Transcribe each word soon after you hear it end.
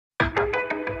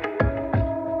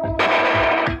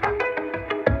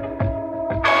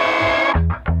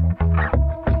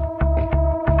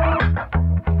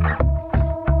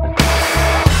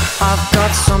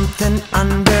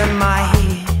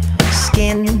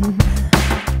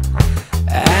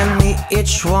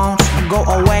itch won't go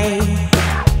away.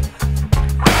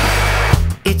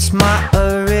 It's my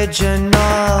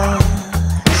original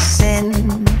sin,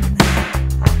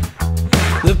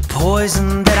 the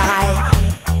poison that I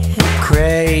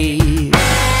crave.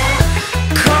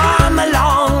 Come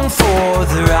along for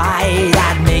the ride,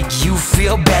 I'd make you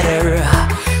feel better.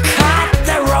 Cut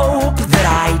the rope that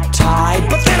I tied,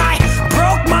 but then I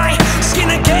broke my skin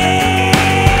again.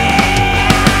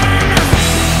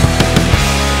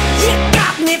 You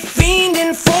got me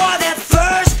fiending for that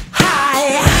first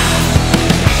high,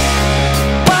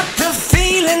 but the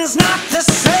feeling's not the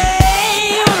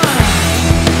same.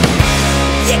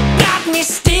 You got me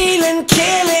stealing,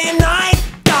 killing, I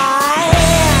die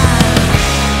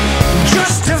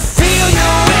just to feel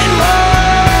you in my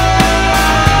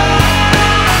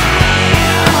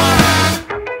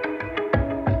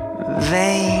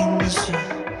veins.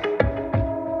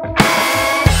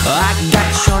 I got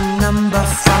your number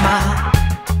from a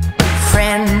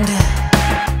friend.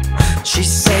 She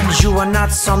said you are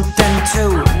not something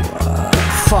to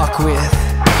fuck with.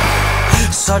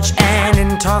 Such an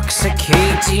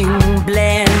intoxicating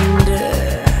blend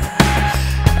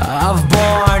of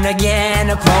born again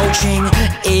approaching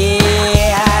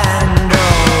and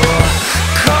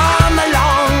come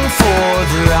along for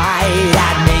the ride,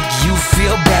 I'd make you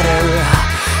feel better.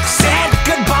 Said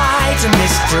goodbye to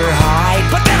Mr. Hyde,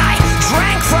 but then I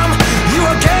drank from you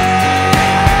again.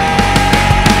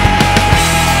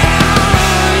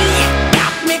 You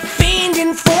got me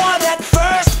fiending for that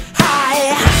first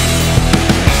high,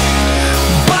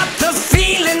 but the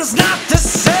feeling's not the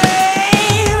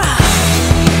same.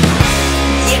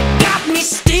 You got me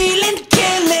stealing,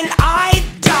 killing, I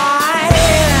die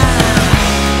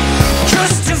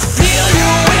just to feel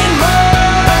you in my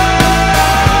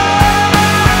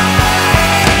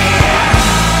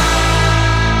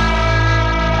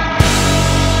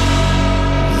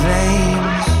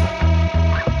veins.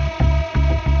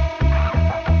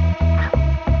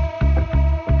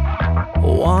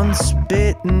 Once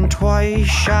bitten, twice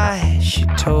shy, she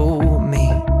told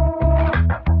me.